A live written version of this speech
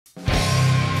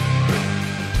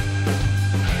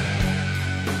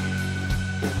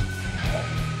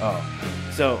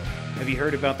Oh, so have you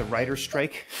heard about the writer's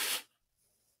strike?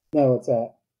 No, what's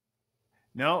that?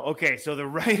 No? Okay, so the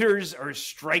writers are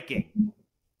striking.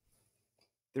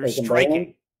 They're Breaking Bad?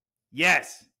 striking.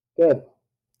 Yes. Good.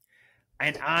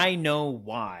 And I know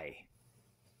why.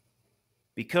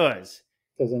 Because,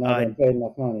 Because they're not getting paid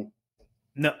enough money.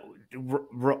 no,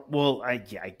 well,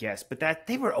 yeah, I guess, but that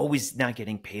they were always not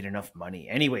getting paid enough money.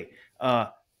 Anyway,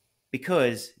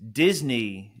 because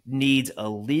Disney needs a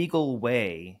legal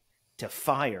way to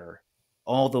fire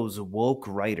all those woke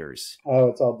writers. Oh,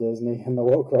 it's all Disney and the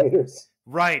woke writers.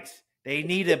 Right.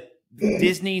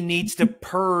 Disney needs to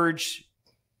purge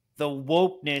the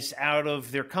wokeness out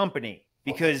of their company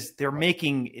because they're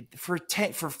making for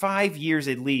 5 years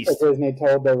at least. So Disney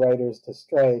told their writers to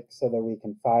strike so that we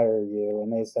can fire you,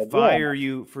 and they said fire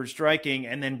you for striking,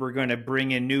 and then we're going to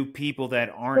bring in new people that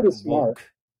aren't woke. Smart.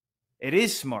 It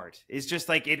is smart. It's just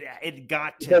like it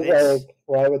got to because, this. Like,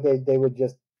 why would they would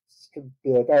just be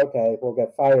like, okay, we'll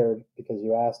get fired because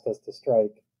you asked us to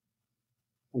strike,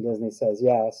 and Disney says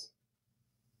yes.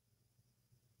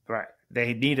 Right.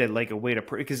 They needed like a way to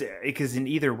because in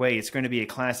either way it's going to be a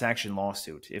class action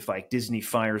lawsuit if like Disney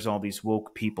fires all these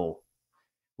woke people.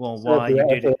 Well, so why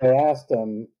if they asked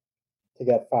them to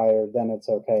get fired, then it's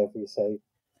okay if we say,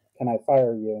 "Can I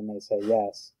fire you?" and they say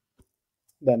yes.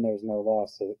 Then there's no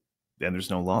lawsuit. Then there's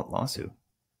no lawsuit.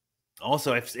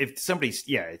 Also, if somebody's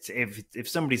if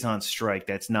somebody's on strike,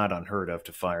 that's not unheard of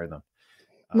to fire them.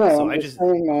 No, so I'm just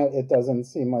saying that it doesn't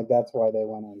seem like that's why they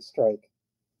went on strike.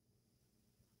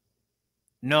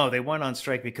 No, they went on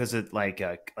strike because it like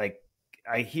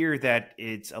I hear that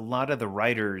it's a lot of the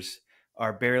writers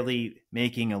are barely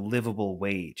making a livable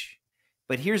wage.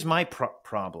 But here's my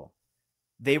problem.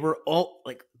 They were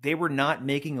not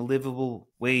making a livable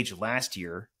wage last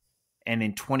year. And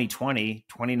in 2020,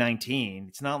 2019,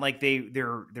 it's not like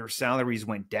their salaries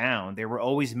went down. They were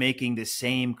always making the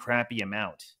same crappy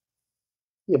amount.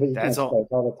 Yeah, but you can't strike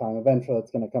all the time. Eventually,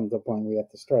 it's going to come to a point where you have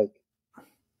to strike.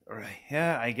 Right.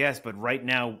 Yeah, I guess. But right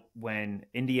now, when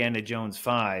Indiana Jones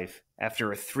 5,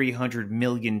 after a $300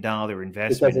 million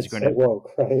investment, is going to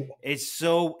woke, right?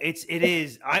 It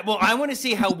is. I want to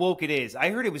see how woke it is.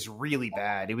 I heard it was really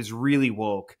bad. It was really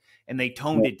woke, and they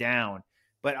toned it down.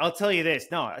 But I'll tell you this.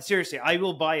 No, seriously, I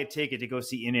will buy a ticket to go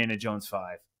see Indiana Jones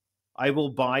 5. I will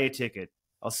buy a ticket.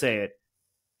 I'll say it.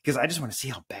 Because I just want to see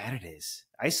how bad it is.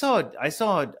 I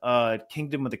saw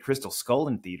Kingdom of the Crystal Skull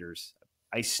in theaters.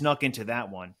 I snuck into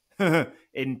that one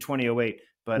in 2008.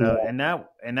 But and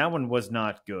that one was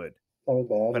not good. That was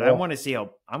bad. But I want to see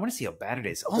how bad it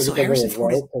is. Also, Harrison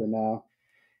Ford is,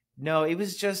 no, it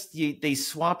was just they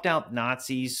swapped out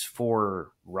Nazis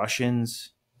for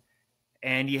Russians.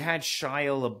 And you had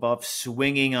Shia LaBeouf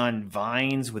swinging on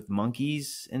vines with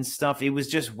monkeys and stuff. It was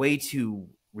just way too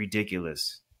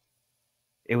ridiculous.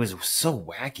 It was so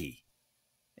wacky.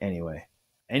 Anyway,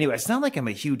 it's not like I'm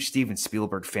a huge Steven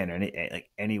Spielberg fan.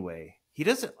 Anyway, he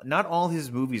doesn't. Not all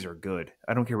his movies are good.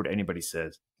 I don't care what anybody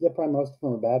says. Yeah, probably most of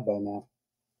them are bad by now.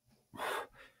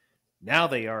 Now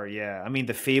they are. Yeah, I mean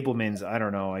the Fablemans. I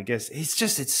don't know. I guess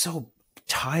it's so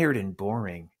tired and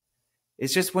boring.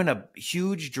 It's just when a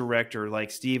huge director like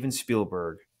Steven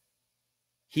Spielberg,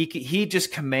 he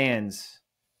just commands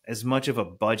as much of a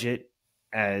budget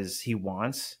as he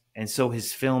wants. And so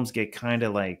his films get kind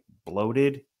of like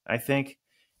bloated, I think.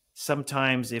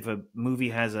 Sometimes if a movie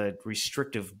has a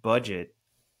restrictive budget,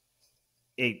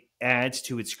 it adds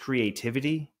to its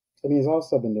creativity. I mean, he's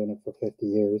also been doing it for 50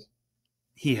 years.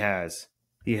 He has.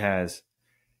 He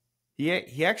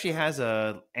actually has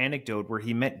a anecdote where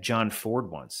he met John Ford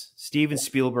once. Steven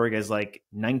Spielberg as like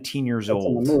 19 years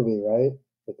old. In the movie, right?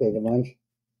 With David Lynch.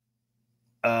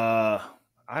 I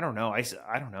don't know.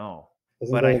 I don't know.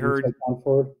 Isn't but David I heard John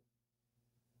Ford.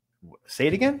 Say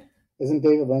it again. Isn't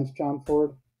David Lynch John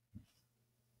Ford?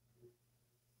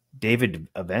 David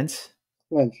Events?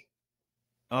 Lynch.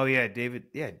 Oh yeah, David.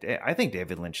 Yeah, I think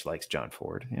David Lynch likes John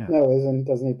Ford. Yeah. No,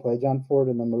 doesn't he play John Ford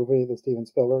in the movie, the Steven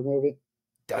Spielberg movie?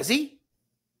 Does he?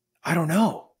 I don't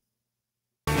know.